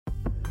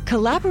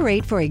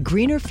Collaborate for a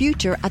greener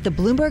future at the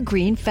Bloomberg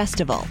Green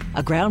Festival,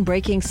 a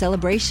groundbreaking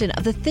celebration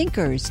of the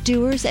thinkers,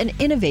 doers, and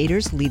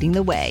innovators leading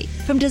the way.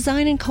 From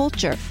design and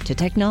culture to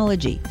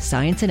technology,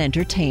 science, and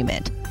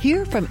entertainment.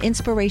 Hear from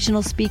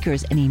inspirational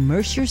speakers and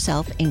immerse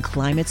yourself in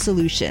climate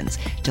solutions.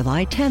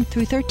 July 10th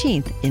through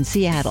 13th in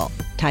Seattle.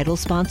 Title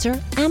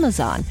sponsor,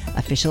 Amazon.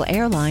 Official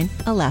airline,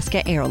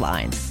 Alaska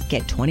Airlines.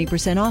 Get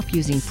 20% off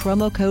using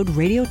promo code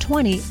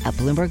radio20 at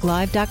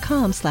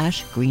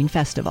BloombergLive.com/Green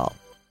Festival.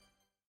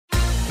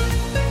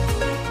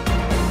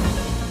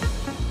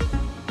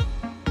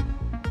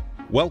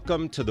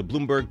 Welcome to the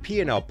Bloomberg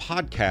P&L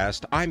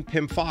podcast. I'm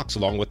Pim Fox,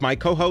 along with my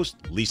co-host,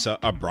 Lisa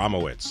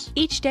Abramowitz.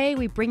 Each day,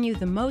 we bring you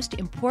the most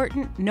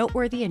important,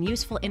 noteworthy, and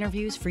useful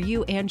interviews for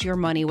you and your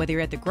money, whether you're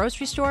at the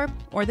grocery store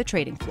or the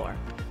trading floor.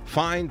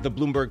 Find the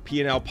Bloomberg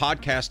P&L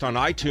podcast on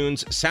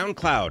iTunes,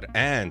 SoundCloud,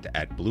 and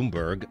at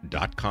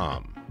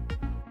Bloomberg.com.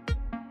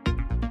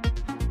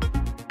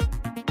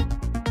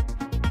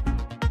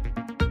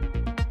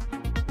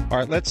 All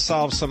right, let's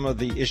solve some of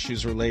the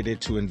issues related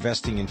to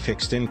investing in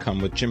fixed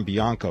income with Jim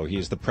Bianco. He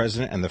is the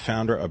president and the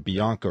founder of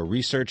Bianco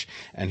Research,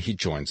 and he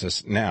joins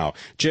us now.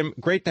 Jim,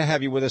 great to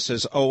have you with us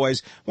as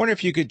always. Wonder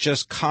if you could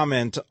just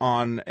comment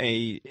on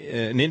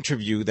an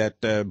interview that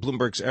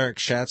Bloomberg's Eric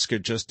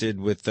Schatzker just did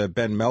with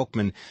Ben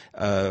Melkman,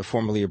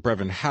 formerly of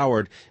Brevin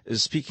Howard,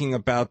 speaking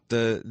about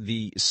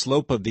the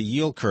slope of the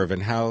yield curve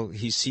and how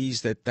he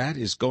sees that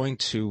is going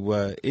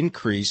to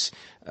increase.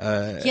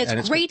 He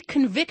has great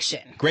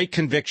conviction. Great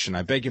conviction.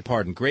 I beg your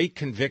pardon. Great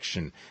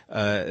conviction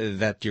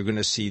that you're going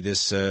to see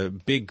this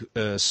big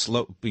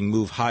sloping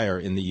move higher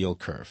in the yield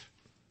curve.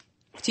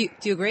 Do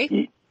you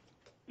agree?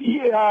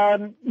 Yeah,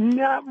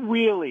 not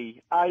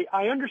really.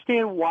 I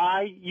understand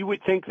why you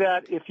would think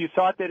that if you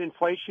thought that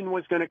inflation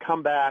was going to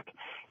come back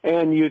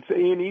and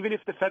even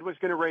if the Fed was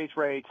going to raise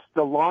rates,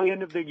 the long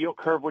end of the yield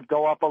curve would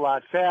go up a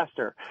lot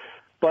faster.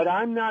 But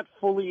I'm not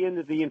fully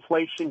into the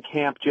inflation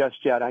camp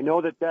just yet. I know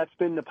that that's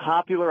been the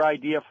popular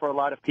idea for a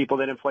lot of people,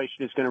 that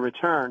inflation is going to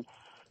return.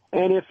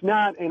 And if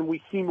not, and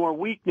we see more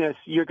weakness,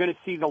 you're going to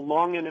see the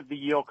long end of the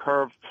yield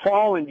curve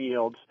fall in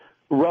yields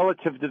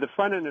relative to the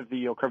front end of the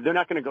yield curve. They're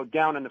not going to go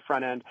down on the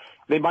front end.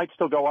 They might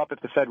still go up if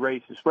the Fed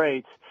raises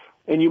rates.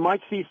 And you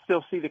might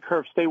still see the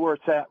curve stay where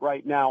it's at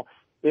right now,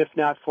 if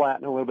not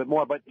flatten a little bit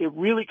more. But it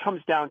really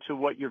comes down to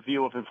what your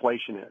view of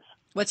inflation is.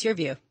 What's your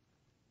view?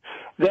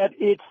 That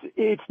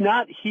it's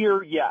not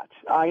here yet.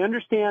 I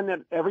understand that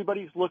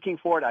everybody's looking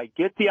for it. I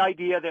get the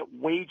idea that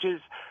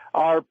wages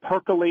are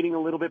percolating a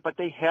little bit, but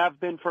they have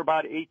been for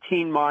about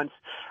 18 months.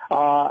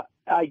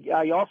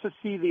 I also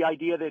see the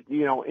idea that,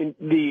 in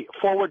the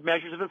forward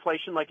measures of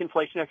inflation, like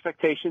inflation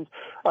expectations,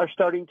 are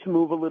starting to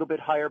move a little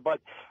bit higher. But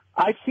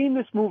I've seen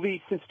this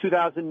movie since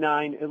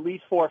 2009 at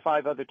least 4 or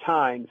 5 other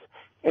times,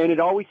 and it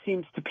always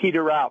seems to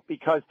peter out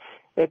because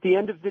at the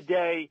end of the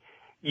day,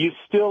 you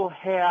still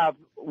have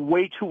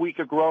way too weak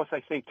a growth, I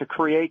think, to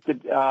create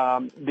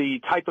the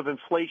type of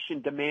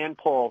inflation demand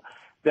pull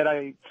that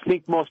I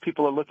think most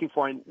people are looking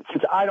for. And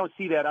since I don't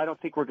see that, I don't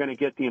think we're going to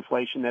get the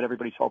inflation that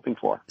everybody's hoping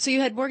for. So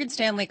you had Morgan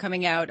Stanley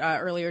coming out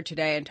earlier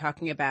today and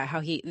talking about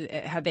how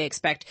they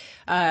expect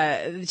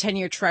the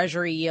 10-year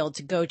Treasury yield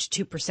to go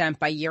to 2%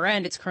 by year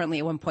end. It's currently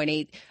at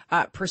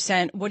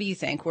 1.8%. What do you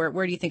think? Where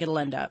do you think it'll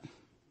end up?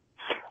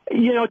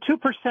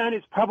 2%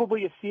 is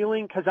probably a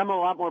ceiling because I'm a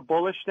lot more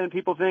bullish than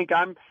people think.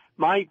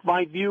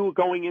 My view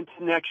going into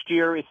next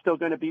year is still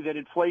going to be that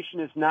inflation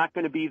is not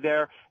going to be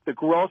there. The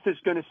growth is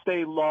going to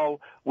stay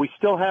low. We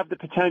still have the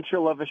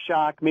potential of a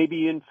shock,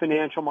 maybe in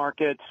financial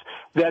markets,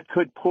 that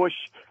could push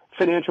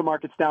financial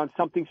markets down,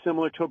 something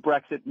similar to a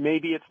Brexit.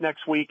 Maybe it's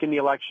next week in the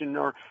election,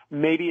 or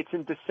maybe it's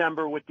in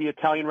December with the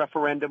Italian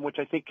referendum, which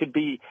I think could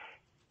be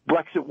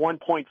Brexit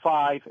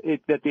 1.5,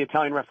 that the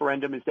Italian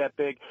referendum is that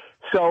big.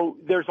 So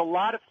there's a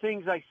lot of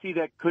things I see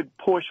that could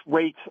push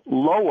rates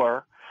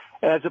lower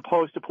as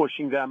opposed to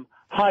pushing them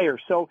higher.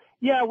 So,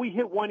 yeah, we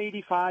hit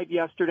 185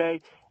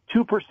 yesterday.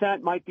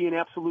 2% might be an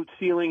absolute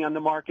ceiling on the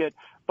market,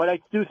 but I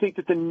do think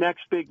that the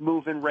next big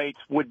move in rates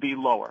would be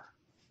lower.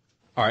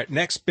 All right,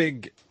 next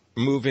big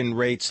move in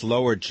rates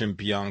lower, Jim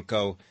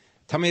Bianco.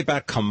 Tell me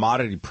about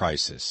commodity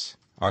prices.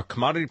 Are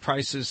commodity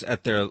prices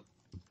at their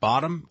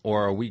bottom,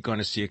 or are we going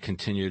to see a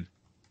continued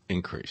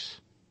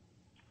increase?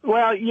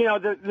 Well,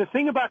 the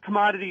thing about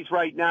commodities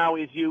right now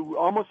is you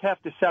almost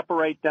have to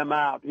separate them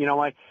out.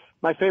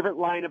 My favorite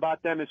line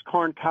about them is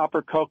corn,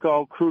 copper,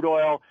 cocoa, crude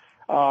oil,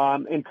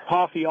 and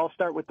coffee all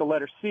start with the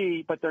letter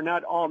C, but they're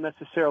not all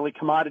necessarily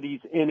commodities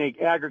in an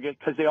aggregate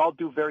because they all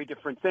do very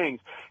different things.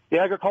 The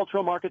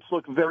agricultural markets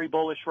look very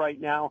bullish right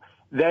now.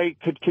 They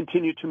could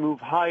continue to move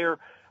higher.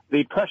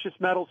 The precious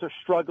metals are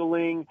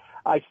struggling.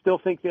 I still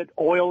think that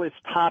oil is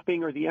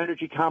topping, or the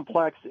energy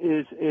complex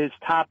is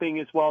topping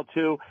as well,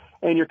 too.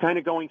 And you're kind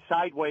of going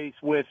sideways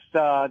with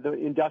the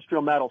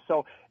industrial metals.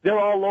 So they're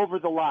all over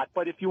the lot.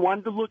 But if you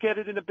wanted to look at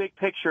it in a big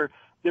picture,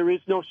 there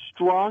is no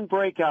strong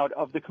breakout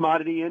of the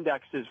commodity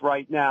indexes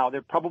right now.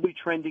 They're probably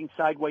trending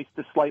sideways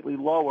to slightly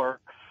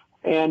lower.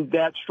 And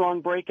that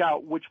strong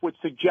breakout, which would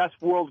suggest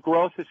world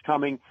growth is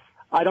coming,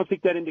 I don't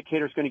think that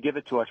indicator is going to give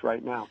it to us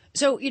right now.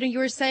 So, you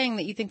were saying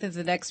that you think that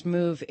the next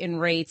move in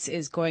rates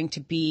is going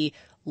to be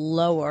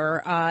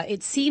lower.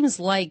 It seems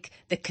like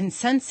the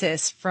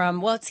consensus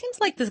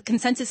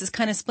is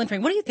kind of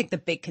splintering. What do you think the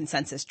big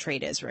consensus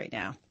trade is right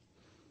now?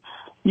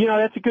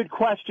 That's a good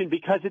question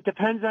because it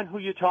depends on who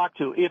you talk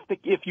to.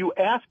 If you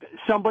ask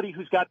somebody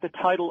who's got the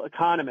title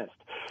economist,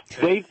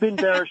 they've been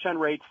bearish on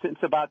rates since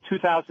about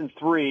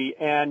 2003,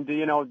 and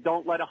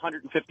don't let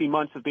 150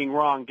 months of being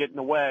wrong get in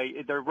the way.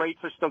 Their rates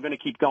are still going to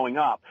keep going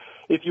up.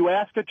 If you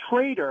ask a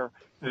trader,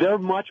 they're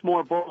much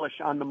more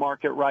bullish on the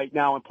market right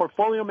now, and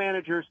portfolio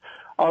managers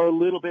are a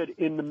little bit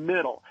in the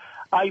middle.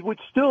 I would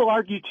still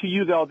argue to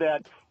you, though,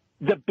 that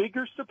the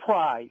bigger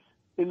surprise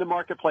in the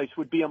marketplace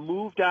would be a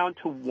move down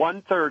to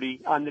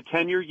 130 on the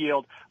 10-year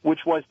yield, which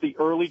was the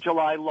early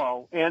July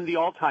low and the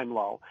all-time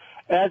low,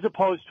 as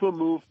opposed to a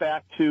move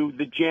back to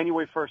the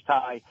January 1st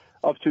high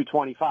of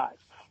 225.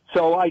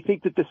 So I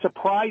think that the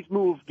surprise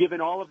move,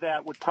 given all of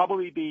that, would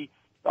probably be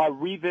a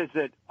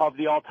revisit of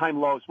the all-time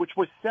lows, which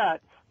was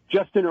set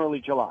just in early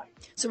July.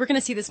 So we're going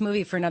to see this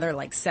movie for another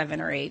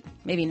 7 or 8,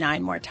 maybe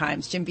 9 more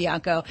times. Jim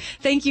Bianco,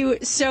 thank you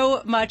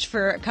so much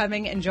for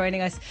coming and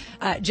joining us.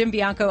 Jim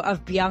Bianco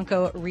of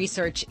Bianco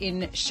Research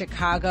in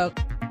Chicago.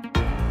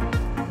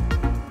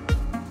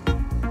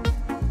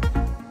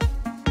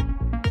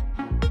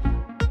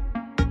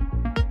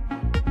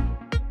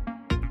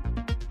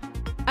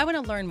 I want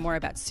to learn more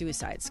about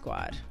Suicide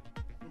Squad.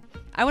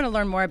 I want to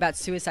learn more about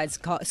Suicide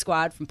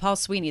Squad from Paul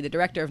Sweeney, the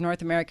Director of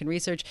North American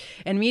Research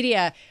and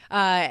Media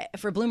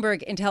for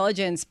Bloomberg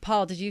Intelligence.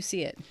 Paul, did you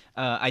see it?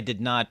 I did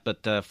not,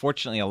 but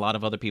fortunately a lot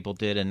of other people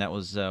did, and that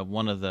was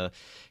one of the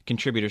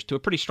contributors to a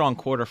pretty strong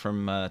quarter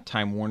from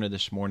Time Warner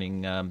this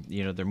morning.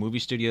 Their movie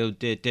studio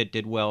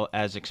did well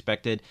as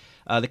expected.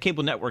 The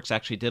cable networks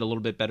actually did a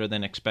little bit better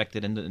than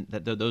expected, and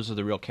those are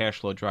the real cash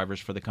flow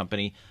drivers for the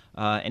company.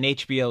 And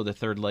HBO, the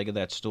third leg of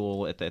that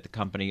stool at the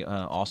company,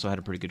 also had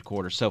a pretty good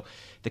quarter. So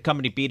the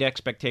company beat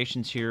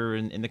expectations here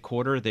in the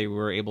quarter. They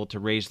were able to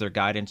raise their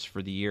guidance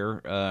for the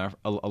year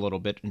a little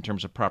bit in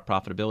terms of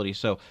profitability.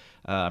 So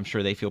I'm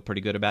sure they feel pretty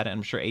good about it, and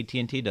I'm sure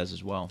AT&T does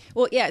as well.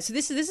 Well, yeah, so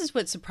this is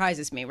what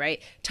surprises me,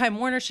 right? Time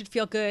Warner should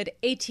feel good.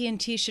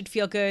 AT&T should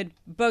feel good.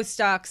 Both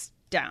stocks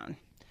down.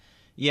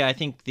 Yeah, I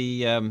think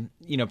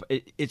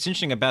it's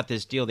interesting about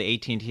this deal, the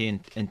AT&T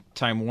and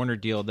Time Warner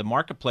deal. The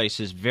marketplace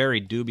is very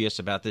dubious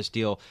about this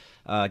deal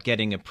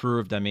getting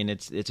approved. I mean,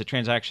 it's a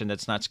transaction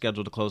that's not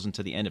scheduled to close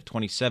until the end of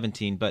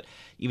 2017. But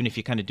even if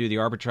you kind of do the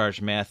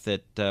arbitrage math,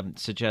 that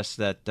suggests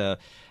that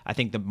I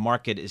think the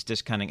market is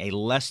discounting a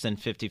less than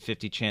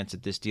 50-50 chance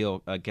that this deal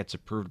gets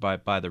approved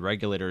by the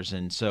regulators.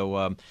 And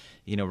so,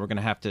 we're going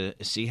to have to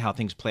see how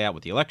things play out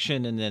with the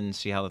election and then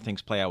see how the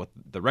things play out with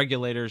the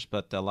regulators.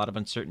 But a lot of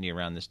uncertainty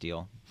around this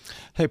deal.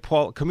 Hey,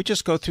 Paul, can we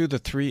just go through the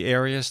 3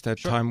 areas that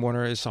Sure. Time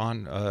Warner is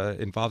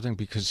involved in?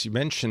 Because you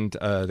mentioned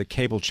the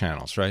cable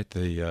channels, right?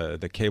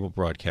 The cable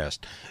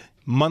broadcast.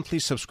 Monthly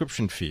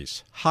subscription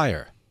fees,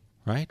 higher,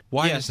 right?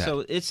 Why is that?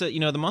 So it's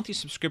the monthly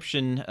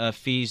subscription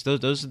fees.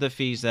 Those are the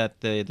fees that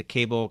the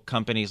cable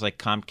companies like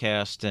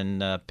Comcast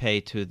and pay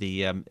to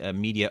the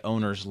media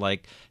owners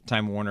like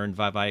Time Warner and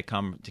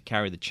Viacom to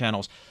carry the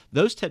channels.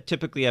 Those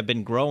typically have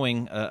been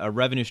growing a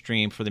revenue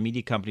stream for the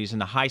media companies in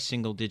the high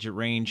single-digit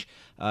range.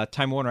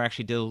 Time Warner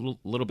actually did a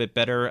little bit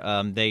better.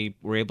 They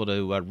were able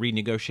to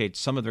renegotiate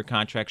some of their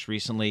contracts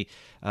recently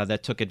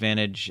that took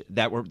advantage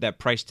that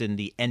priced in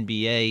the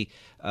NBA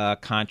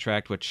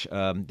contract, which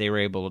they were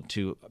able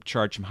to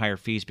charge some higher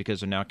fees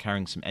because they're now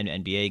carrying some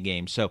NBA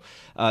games. So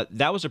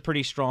that was a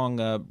pretty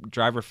strong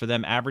driver for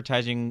them.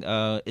 Advertising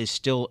is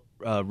still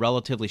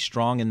relatively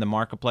strong in the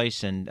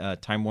marketplace, and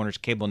Time Warner's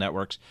cable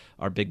networks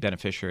are a big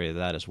beneficiary of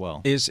that as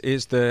well. Is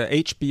the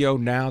HBO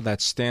Now, that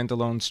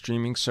standalone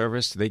streaming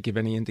service, do they give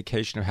any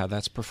indication of how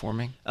that's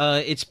performing?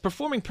 It's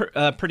performing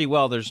pretty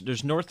well.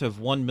 There's north of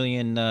 1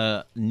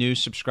 million new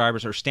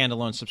subscribers or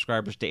standalone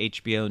subscribers to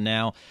HBO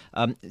Now.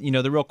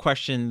 The real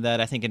question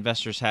that I think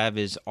investors have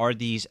is, are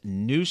these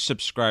new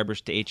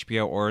subscribers to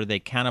HBO, or are they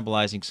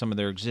cannibalizing some of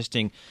their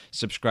existing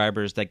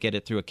subscribers that get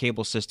it through a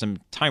cable system?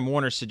 Time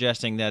Warner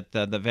suggesting that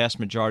the vast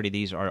majority of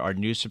these are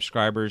new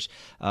subscribers,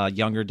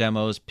 younger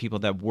demos, people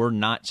that were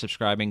not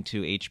subscribing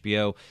to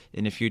HBO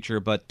in the future.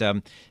 But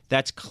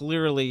that's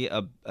clearly,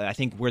 I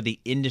think, where the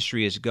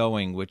industry is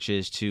going, which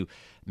is to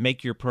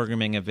make your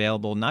programming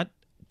available not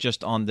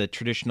just on the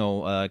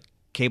traditional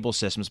cable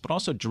systems, but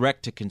also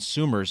direct to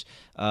consumers,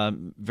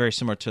 very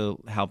similar to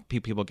how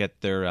people get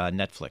their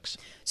Netflix.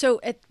 So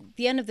at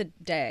the end of the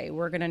day,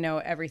 we're going to know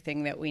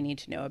everything that we need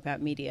to know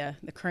about media,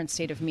 the current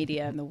state of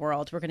media in the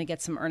world. We're going to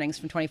get some earnings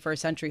from 21st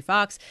Century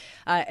Fox,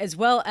 as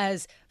well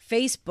as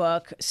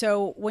Facebook.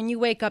 So when you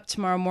wake up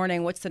tomorrow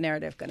morning, what's the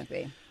narrative going to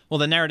be? Well,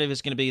 the narrative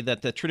is going to be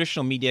that the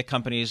traditional media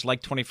companies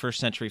like 21st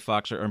Century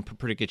Fox are in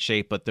pretty good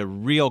shape, but the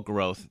real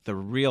growth, the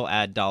real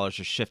ad dollars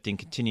are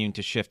continuing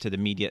to shift to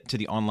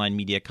the online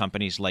media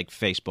companies like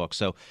Facebook.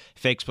 So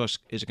Facebook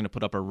is going to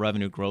put up a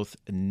revenue growth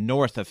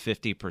north of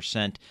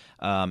 50%,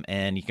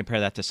 and you compare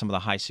that to some of the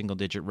high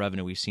single-digit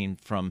revenue we've seen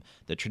from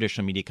the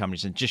traditional media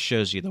companies, and it just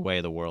shows you the way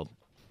of the world.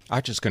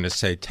 I'm just going to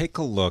say, take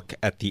a look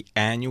at the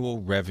annual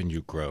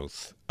revenue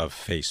growth of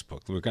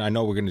Facebook. I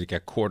know we're going to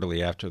get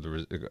quarterly after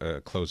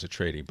the close of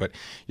trading, but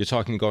you're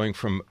talking going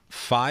from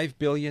 $5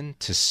 billion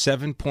to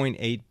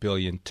 $7.8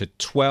 billion to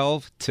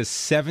 12 to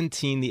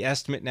 17. The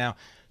estimate now,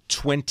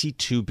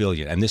 $22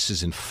 billion, and this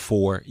is in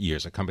 4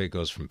 years. A company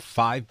goes from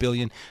 $5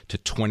 billion to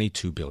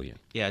 $22 billion.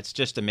 Yeah, it's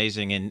just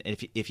amazing. And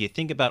if you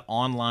think about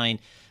online,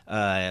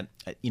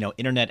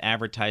 internet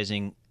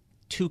advertising,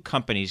 two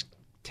companies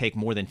take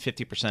more than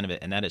 50% of it,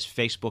 and that is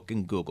Facebook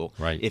and Google.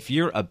 Right. If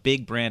you're a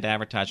big brand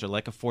advertiser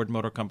like a Ford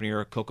Motor Company or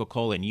a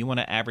Coca-Cola and you want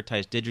to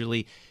advertise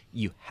digitally,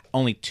 you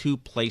only two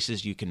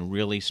places you can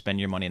really spend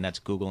your money, and that's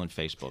Google and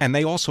Facebook. And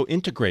they also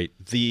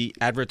integrate the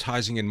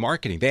advertising and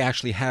marketing. They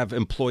actually have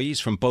employees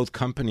from both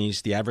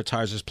companies, the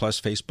advertisers plus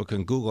Facebook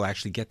and Google,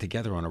 actually get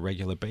together on a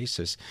regular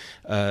basis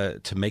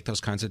to make those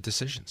kinds of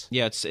decisions.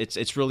 Yeah,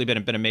 it's really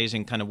been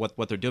amazing kind of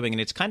what they're doing,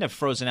 and it's kind of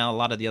frozen out a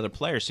lot of the other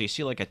players. So you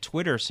see like a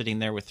Twitter sitting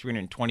there with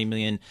 320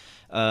 million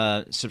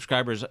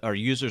subscribers or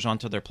users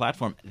onto their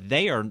platform.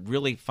 They are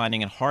really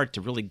finding it hard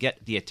to really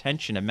get the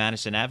attention of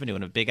Madison Avenue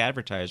and of big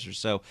advertisers.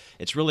 So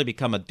it's really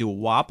become a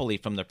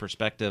duopoly from the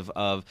perspective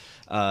of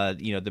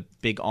the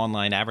big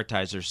online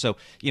advertisers. So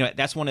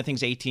that's one of the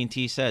things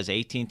AT&T says.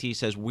 AT&T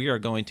says we are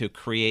going to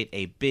create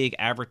a big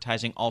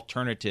advertising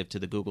alternative to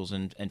the Googles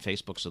and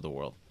Facebooks of the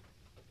world.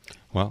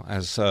 Well,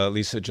 as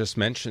Lisa just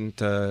mentioned,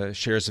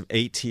 shares of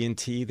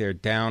AT&T, they're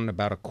down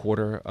about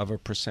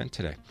 0.25%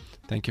 today.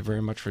 Thank you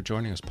very much for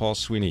joining us. Paul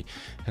Sweeney,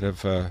 head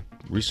of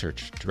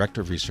research,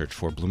 director of research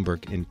for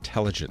Bloomberg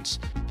Intelligence.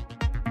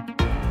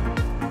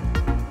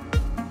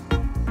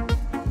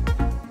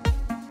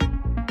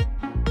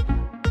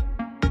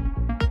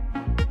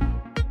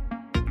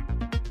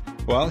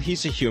 Well,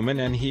 he's a human,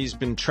 and he's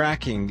been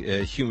tracking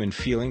human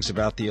feelings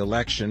about the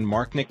election.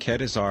 Mark Niket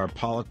is our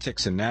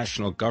politics and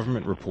national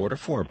government reporter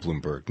for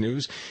Bloomberg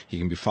News. He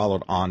can be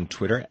followed on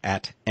Twitter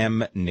at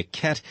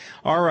 @mniket.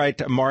 All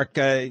right, Mark,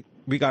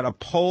 we got a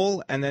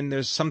poll, and then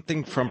there's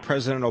something from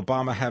President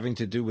Obama having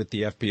to do with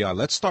the FBI.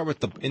 Let's start with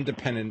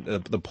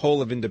the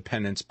poll of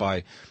independence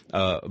by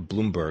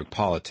Bloomberg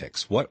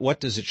Politics. What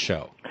does it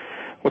show?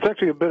 Well, it's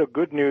actually a bit of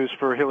good news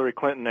for Hillary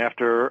Clinton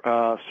after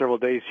several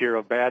days here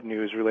of bad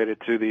news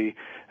related to the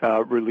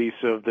release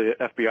of the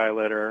FBI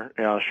letter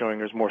showing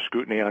there's more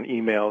scrutiny on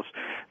emails.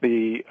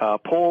 The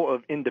poll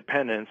of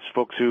independents,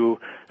 folks who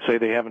say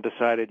they haven't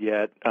decided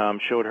yet,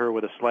 showed her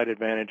with a slight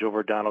advantage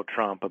over Donald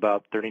Trump,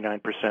 about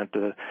 39%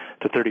 to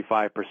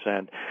 35%.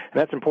 And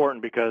that's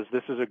important because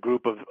this is a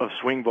group of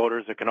swing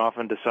voters that can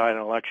often decide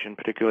an election,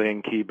 particularly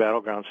in key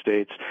battleground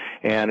states,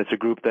 and it's a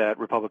group that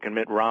Republican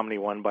Mitt Romney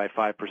won by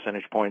 5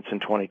 percentage points in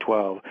 2012.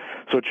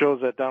 So it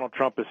shows that Donald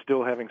Trump is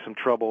still having some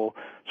trouble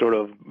sort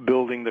of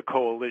building the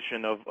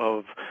coalition of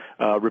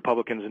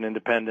Republicans and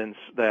independents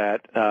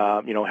that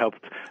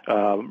helped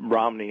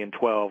Romney in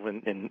 12,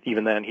 and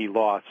even then he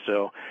lost.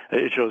 So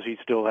it shows he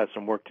still has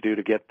some work to do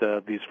to get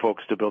these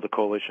folks to build a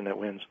coalition that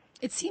wins.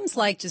 It seems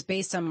like, just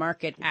based on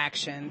market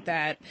action,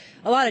 that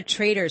a lot of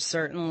traders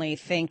certainly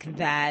think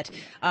that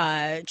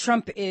Mr.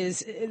 Trump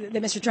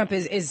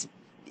is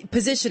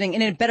positioning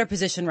in a better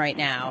position right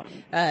now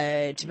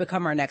to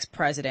become our next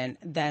president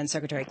than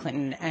Secretary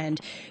Clinton. And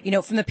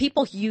from the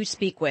people you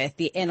speak with,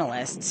 the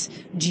analysts,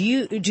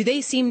 do they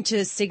seem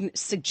to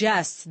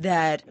suggest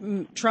that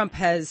Trump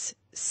has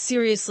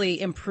seriously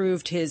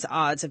improved his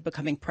odds of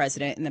becoming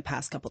president in the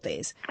past couple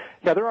days?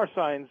 Yeah, there are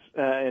signs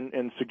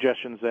and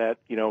suggestions that,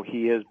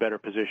 he is better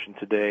positioned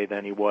today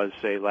than he was,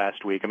 say,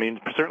 last week. I mean,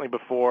 certainly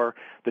before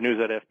the news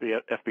that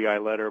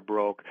FBI letter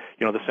broke,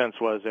 the sense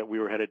was that we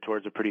were headed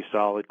towards a pretty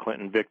solid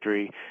Clinton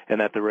victory and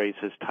that the race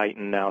has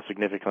tightened now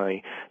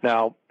significantly.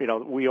 Now,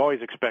 we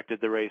always expected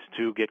the race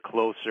to get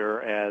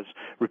closer as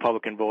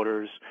Republican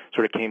voters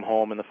sort of came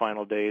home in the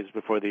final days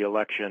before the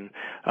election.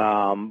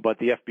 But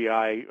the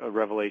FBI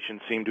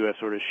revelation seemed to have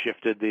sort of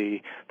shifted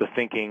the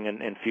thinking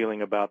and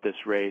feeling about this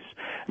race.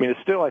 I mean, it's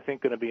still, I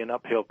think, going to be an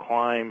uphill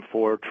climb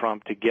for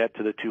Trump to get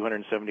to the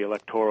 270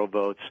 electoral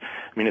votes.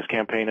 I mean, his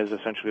campaign has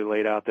essentially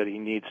laid out that he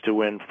needs to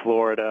win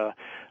Florida,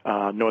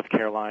 North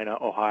Carolina,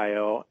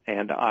 Ohio,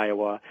 and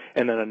Iowa,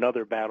 and then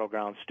another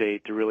battleground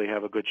state to really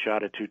have a good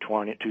shot at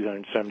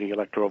 270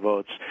 electoral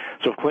votes.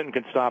 So if Clinton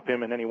can stop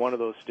him in any one of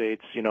those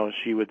states,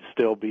 she would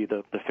still be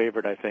the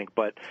favorite, I think.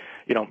 But,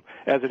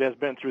 as it has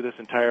been through this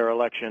entire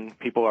election,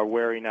 people are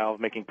wary now of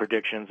making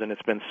predictions, and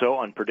it's been so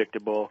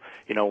unpredictable.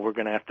 We're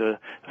going to have to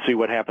see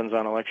what happens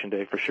on Election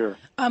Day for sure.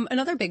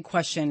 Another big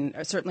question,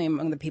 certainly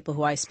among the people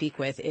who I speak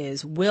with,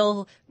 is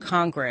will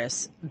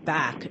Congress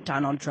back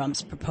Donald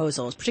Trump's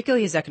proposals,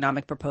 particularly his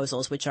economic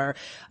proposals, which are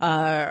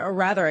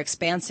rather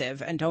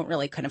expansive and don't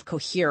really kind of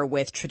cohere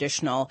with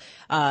traditional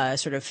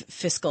sort of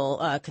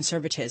fiscal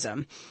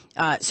conservatism.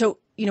 So,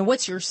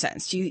 what's your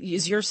sense?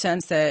 Is your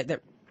sense that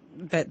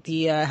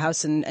the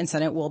House and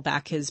Senate will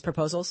back his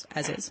proposals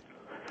as is?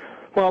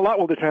 Well, a lot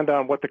will depend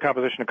on what the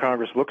composition of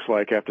Congress looks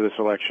like after this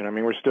election. I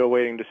mean, we're still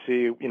waiting to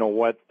see,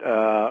 what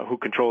who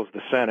controls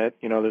the Senate.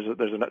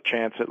 There's a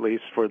chance at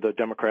least for the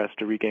Democrats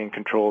to regain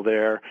control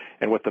there,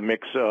 and what the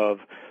mix of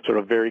sort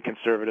of very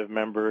conservative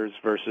members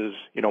versus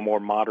more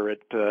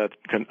moderate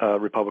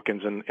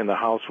Republicans in the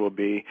House will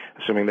be,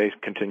 assuming they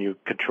continue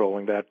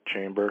controlling that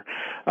chamber.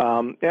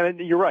 And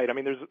you're right. I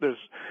mean, there's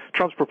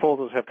Trump's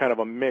proposals have kind of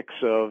a mix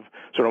of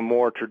sort of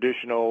more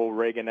traditional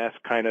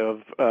Reagan-esque kind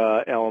of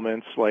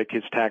elements, like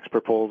his tax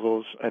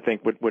proposals, I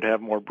think would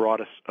have more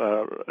broad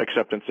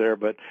acceptance there.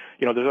 But,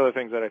 there's other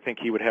things that I think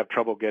he would have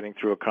trouble getting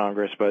through a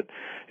Congress. But,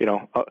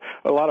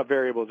 a lot of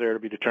variables there to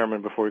be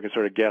determined before we can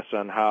sort of guess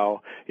on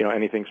how,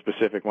 anything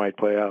specific might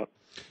play out.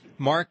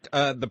 Mark,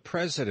 the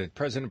President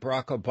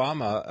Barack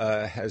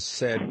Obama, has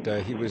said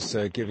he was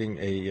giving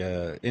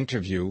a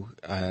interview,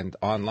 and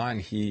online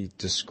he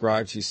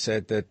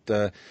said that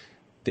the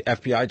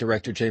FBI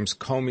Director James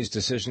Comey's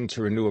decision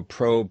to renew a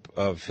probe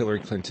of Hillary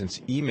Clinton's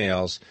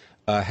emails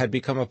had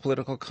become a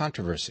political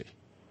controversy.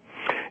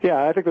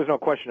 Yeah, I think there's no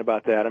question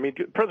about that. I mean,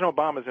 President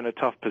Obama's in a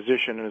tough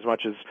position in as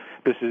much as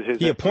this is his.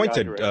 He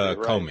appointed director,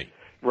 right? Comey.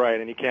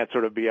 Right, and he can't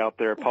sort of be out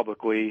there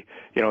publicly,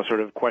 sort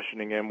of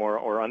questioning him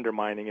or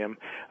undermining him.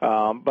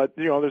 But,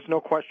 there's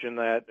no question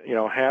that,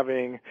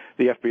 having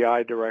the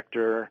FBI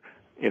director,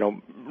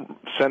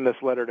 send this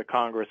letter to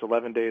Congress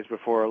 11 days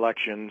before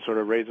election sort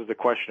of raises the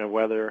question of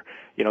whether,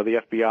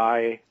 the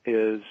FBI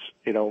is,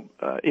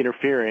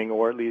 interfering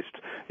or at least,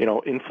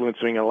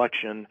 influencing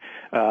election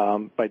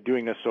by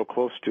doing this so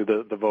close to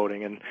the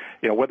voting. And,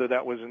 whether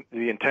that was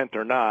the intent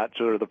or not,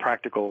 sort of the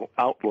practical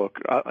outlook,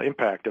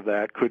 impact of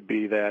that could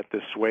be that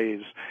this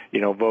sways,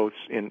 votes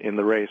in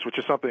the race, which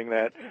is something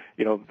that,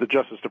 the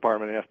Justice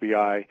Department and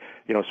FBI,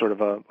 sort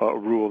of a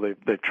rule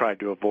they've tried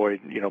to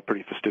avoid,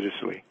 pretty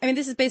fastidiously. I mean,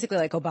 this is basically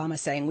like Obama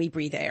saying we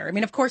breathe air. I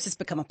mean, of course, it's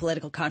become a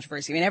political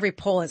controversy. I mean, every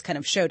poll has kind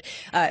of showed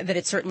that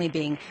it's certainly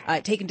being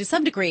taken to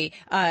some degree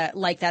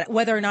like that.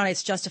 Whether or not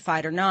it's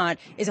justified or not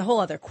is a whole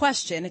other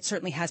question. It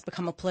certainly has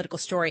become a political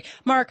story.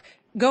 Mark,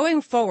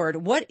 going forward,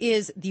 what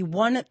is the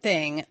one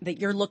thing that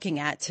you're looking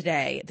at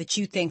today that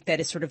you think that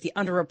is sort of the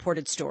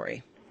underreported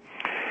story?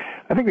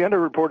 I think the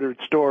underreported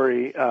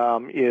story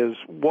is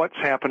what's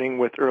happening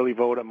with early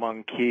vote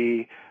among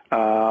key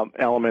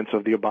elements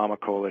of the Obama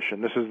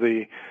coalition. This is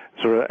the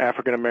sort of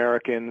African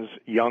Americans,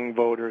 young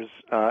voters,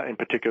 in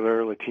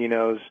particular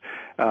Latinos,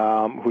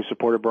 who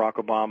supported Barack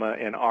Obama,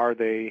 and are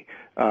they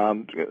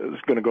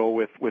going to go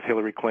with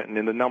Hillary Clinton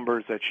in the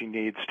numbers that she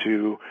needs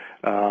to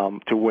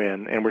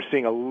win? And we're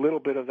seeing a little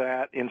bit of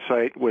that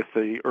insight with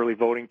the early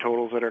voting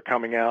totals that are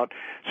coming out,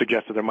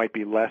 suggest that there might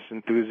be less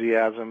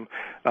enthusiasm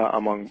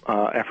among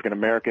African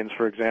Americans,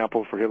 for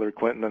example, for Hillary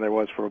Clinton than there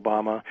was for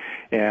Obama.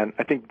 And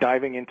I think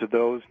diving into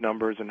those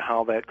numbers and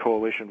how that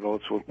coalition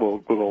votes will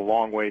go a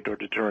long way toward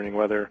determining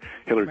whether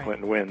Hillary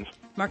Clinton wins.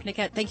 Mark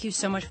Niket, thank you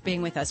so much for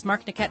being with us.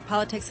 Mark Niket,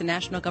 politics and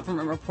national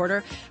government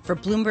reporter for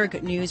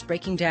Bloomberg News,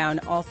 breaking down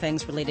all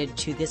things related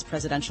to this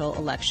presidential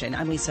election.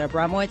 I'm Lisa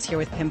Abramowitz here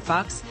with Pim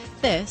Fox.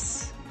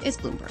 This is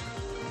Bloomberg.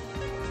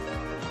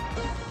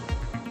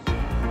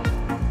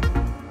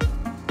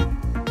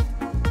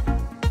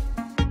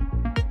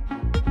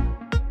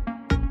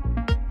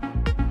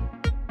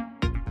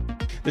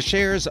 The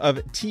shares of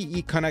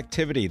TE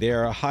Connectivity, they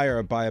are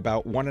higher by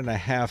about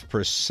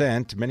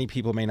 1.5%. Many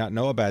people may not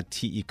know about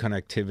TE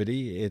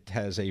Connectivity. It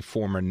has a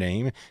former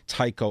name,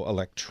 Tyco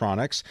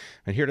Electronics.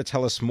 And here to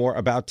tell us more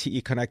about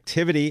TE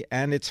Connectivity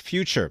and its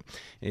future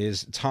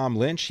is Tom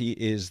Lynch. He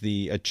is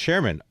the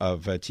chairman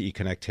of TE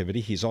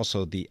Connectivity. He's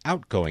also the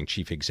outgoing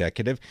chief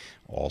executive.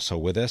 Also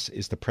with us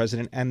is the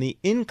president and the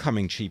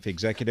incoming chief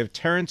executive,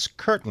 Terrence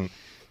Curtin.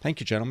 Thank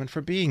you, gentlemen,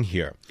 for being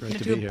here. Great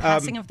to be here.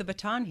 Passing of the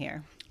baton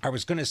here. I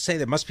was going to say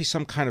there must be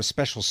some kind of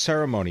special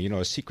ceremony,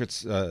 a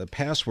secret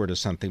password or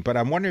something. But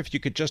I'm wondering if you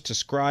could just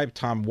describe,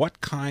 Tom,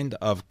 what kind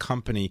of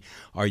company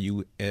are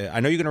you? I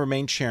know you're going to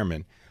remain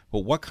chairman, but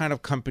what kind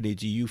of company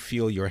do you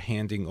feel you're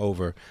handing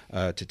over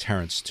to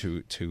Terrence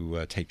to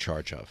take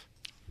charge of?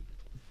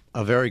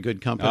 A very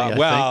good company, I think,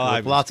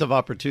 with lots of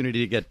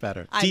opportunity to get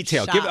better.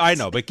 Detail. I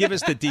know, but give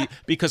us the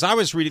because I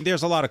was reading.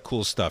 There's a lot of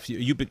cool stuff.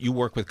 You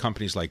work with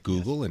companies like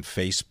Google and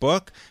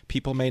Facebook.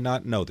 People may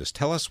not know this.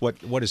 Tell us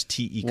what is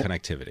TE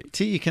Connectivity.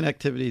 TE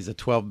Connectivity is a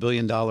 $12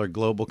 billion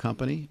global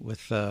company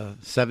with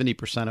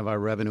 70% of our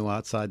revenue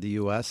outside the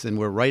U.S., and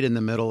we're right in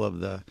the middle of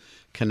the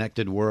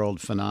connected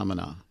world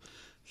phenomena.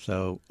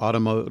 So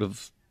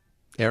automotive,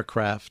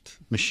 aircraft,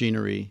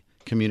 machinery,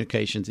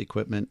 communications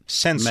equipment,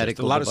 sensors,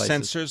 medical a lot devices,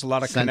 of sensors, a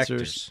lot of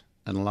connectors.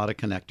 And a lot of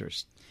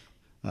connectors,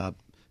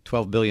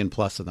 12 billion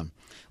plus of them.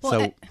 Well,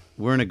 so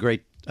we're in a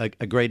great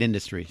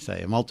industry,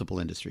 multiple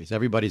industries.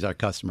 Everybody's our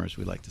customers,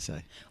 we like to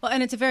say. Well,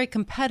 and it's a very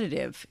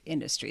competitive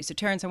industry. So,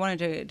 Terrence, I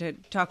wanted to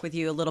talk with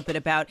you a little bit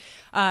about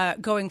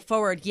going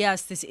forward.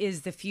 Yes, this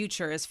is the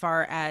future as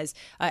far as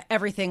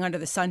everything under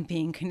the sun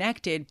being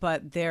connected,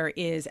 but there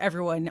is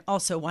everyone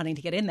also wanting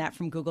to get in that,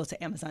 from Google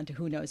to Amazon to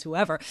who knows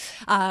whoever.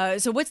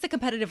 So what's the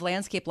competitive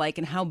landscape like,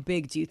 and how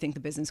big do you think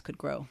the business could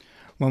grow?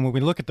 When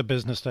we look at the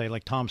business today,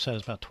 like Tom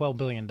says, about $12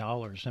 billion.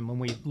 And when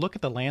we look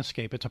at the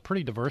landscape, it's a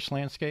pretty diverse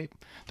landscape.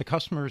 The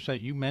customers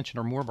that you mentioned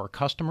are more of our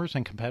customers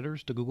and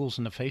competitors, the Googles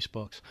and the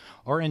Facebooks.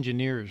 Our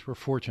engineers, we're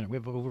fortunate. We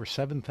have over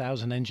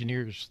 7,000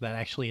 engineers that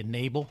actually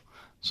enable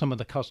some of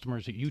the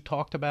customers that you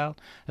talked about,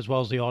 as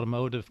well as the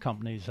automotive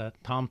companies that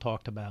Tom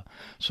talked about.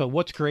 So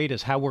what's great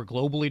is how we're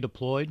globally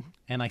deployed,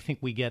 and I think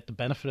we get the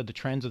benefit of the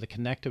trends of the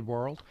connected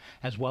world,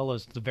 as well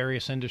as the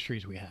various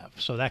industries we have.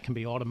 So that can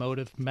be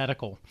automotive,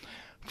 medical.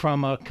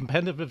 From a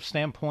competitive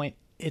standpoint,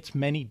 it's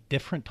many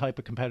different type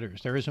of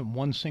competitors. There isn't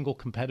one single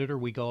competitor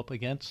we go up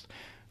against.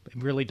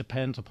 It really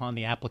depends upon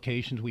the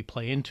applications we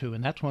play into,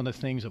 and that's one of the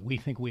things that we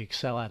think we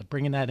excel at,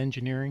 bringing that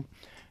engineering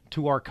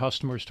to our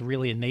customers to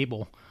really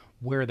enable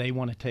where they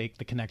want to take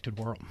the connected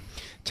world.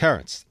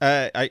 Terrence,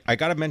 I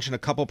got to mention a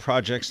couple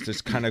projects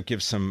to kind of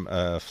give some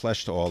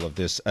flesh to all of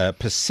this.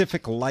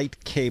 Pacific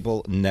Light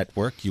Cable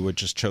Network, you were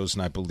just chosen,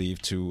 I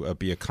believe, to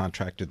be a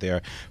contractor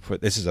there.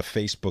 This is a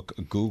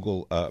Facebook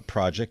Google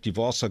project. You've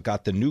also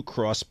got the New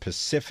Cross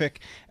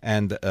Pacific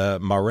and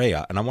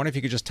Marea. And I wonder if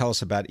you could just tell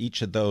us about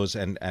each of those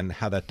and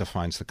how that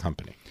defines the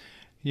company.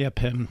 Yeah,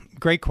 Pim.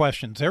 Great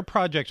questions. They're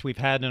projects we've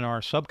had in our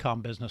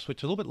subcom business,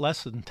 which is a little bit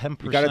less than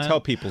 10%. You got to tell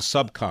people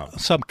subcom.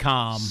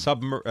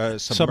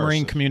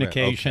 Submarine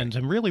communications. Right, okay.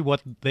 And really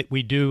what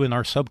we do in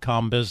our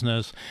subcom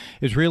business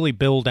is really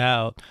build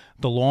out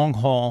the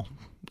long-haul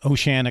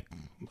oceanic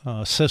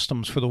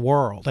systems for the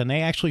world, and they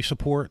actually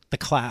support the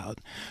cloud.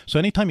 So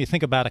anytime you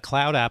think about a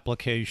cloud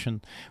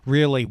application,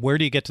 really, where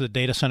do you get to the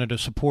data center to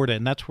support it?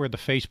 And that's where the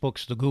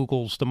Facebooks, the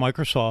Googles, the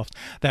Microsoft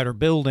that are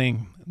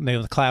building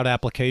the cloud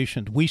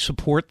applications, we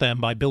support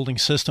them by building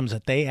systems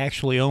that they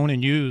actually own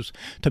and use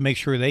to make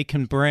sure they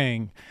can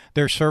bring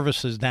their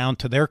services down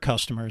to their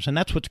customers. And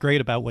that's what's great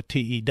about what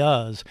TE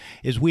does,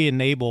 is we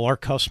enable our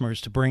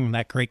customers to bring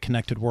that great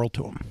connected world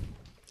to them.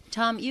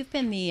 Tom, you've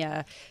been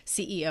the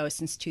CEO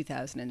since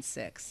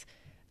 2006.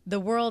 The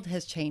world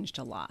has changed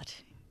a lot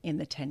in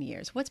the 10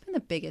 years. What's been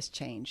the biggest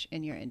change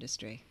in your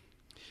industry?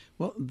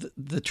 Well,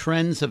 the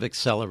trends have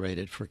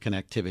accelerated for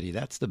connectivity.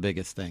 That's the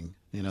biggest thing.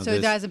 So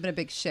there hasn't been a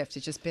big shift.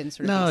 It's just been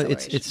sort of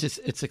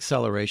acceleration. it's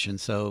acceleration.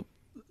 So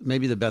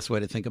maybe the best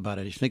way to think about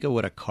it, if you think of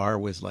what a car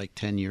was like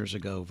 10 years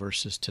ago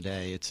versus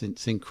today,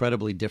 it's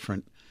incredibly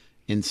different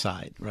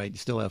inside, right? You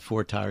still have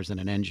 4 tires and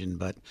an engine,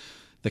 but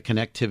the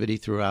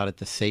connectivity throughout it,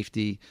 the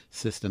safety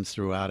systems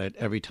throughout it.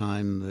 Every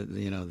time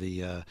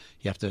you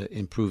have to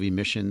improve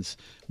emissions,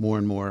 more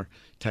and more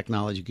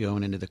technology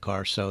going into the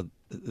car. So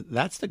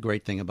that's the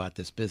great thing about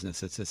this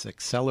business. It's this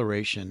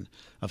acceleration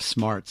of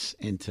smarts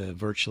into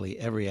virtually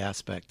every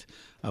aspect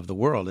of the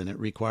world, and it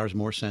requires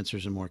more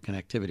sensors and more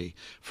connectivity.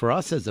 For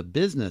us as a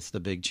business, the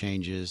big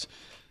change is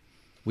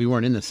we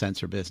weren't in the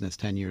sensor business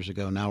 10 years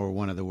ago. Now we're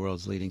one of the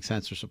world's leading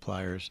sensor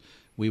suppliers.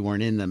 We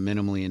weren't in the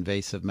minimally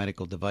invasive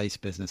medical device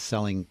business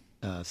selling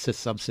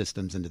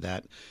subsystems into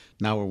that.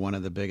 Now we're one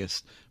of the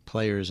biggest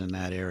players in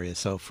that area.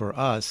 So for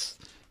us,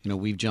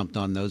 we've jumped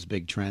on those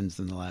big trends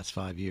in the last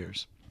 5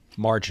 years.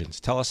 Margins.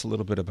 Tell us a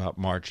little bit about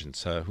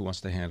margins. Who wants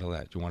to handle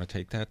that? Do you want to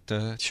take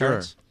that?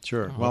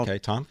 Sure. Well, okay,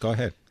 Tom, go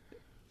ahead.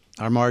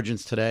 Our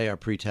margins today, our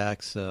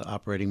pre-tax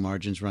operating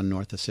margins run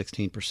north of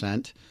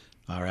 16%.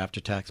 Our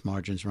after-tax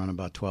margins run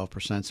about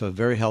 12%, so a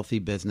very healthy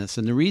business.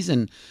 And the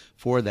reason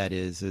for that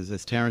is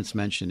as Terrence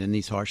mentioned, in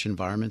these harsh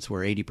environments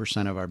where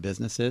 80% of our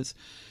business is,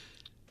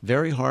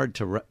 very hard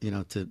to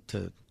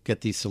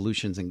get these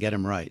solutions and get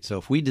them right. So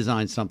if we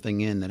design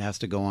something in that has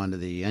to go onto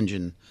the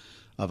engine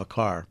of a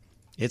car,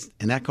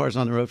 and that car's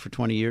on the road for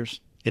 20 years,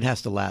 it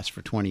has to last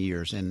for 20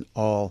 years in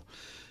all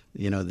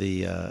in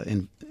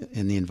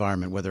the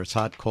environment, whether it's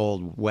hot,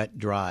 cold, wet,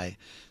 dry.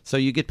 So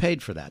you get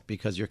paid for that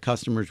because your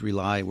customers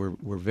rely.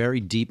 We're very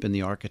deep in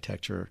the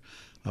architecture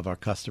of our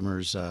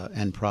customers'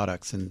 end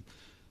products, and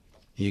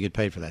you get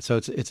paid for that. So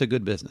it's a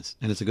good business,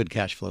 and it's a good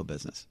cash flow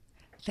business.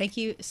 Thank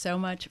you so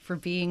much for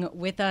being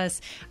with us.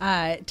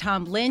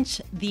 Tom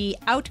Lynch, the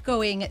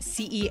outgoing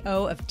CEO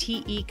of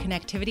TE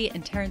Connectivity,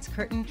 and Terrence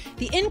Curtin,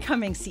 the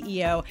incoming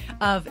CEO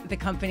of the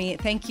company.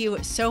 Thank you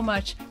so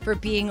much for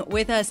being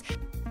with us.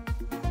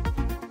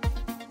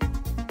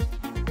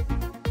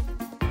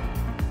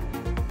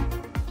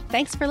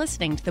 Thanks for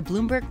listening to the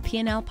Bloomberg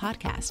P&L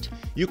podcast.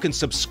 You can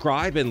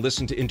subscribe and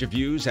listen to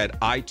interviews at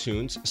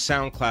iTunes,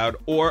 SoundCloud,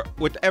 or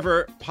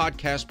whatever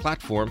podcast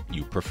platform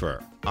you prefer.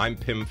 I'm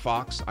Pim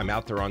Fox. I'm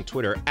out there on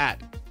Twitter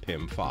at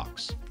Pim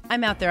Fox.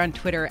 I'm out there on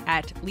Twitter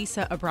at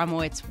Lisa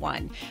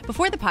Abramowitz1.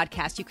 Before the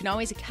podcast, you can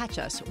always catch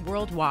us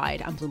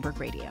worldwide on Bloomberg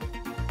Radio.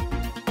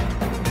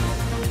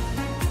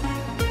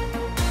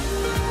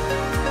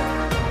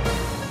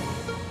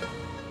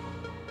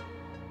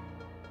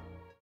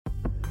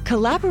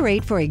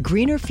 Collaborate for a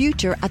greener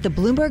future at the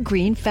Bloomberg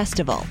Green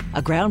Festival,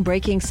 a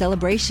groundbreaking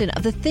celebration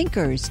of the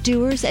thinkers,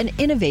 doers, and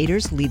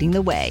innovators leading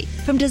the way.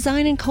 From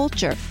design and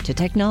culture to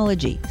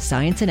technology,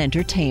 science, and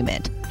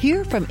entertainment.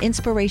 Hear from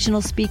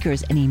inspirational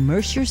speakers and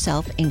immerse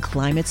yourself in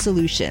climate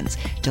solutions.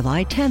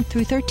 July 10th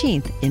through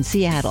 13th in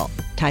Seattle.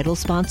 Title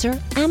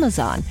sponsor,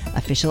 Amazon.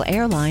 Official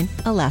airline,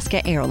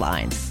 Alaska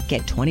Airlines.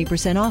 Get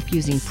 20% off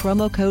using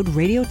promo code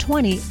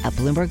radio20 at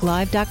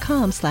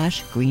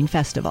BloombergLive.com/Green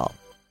Festival.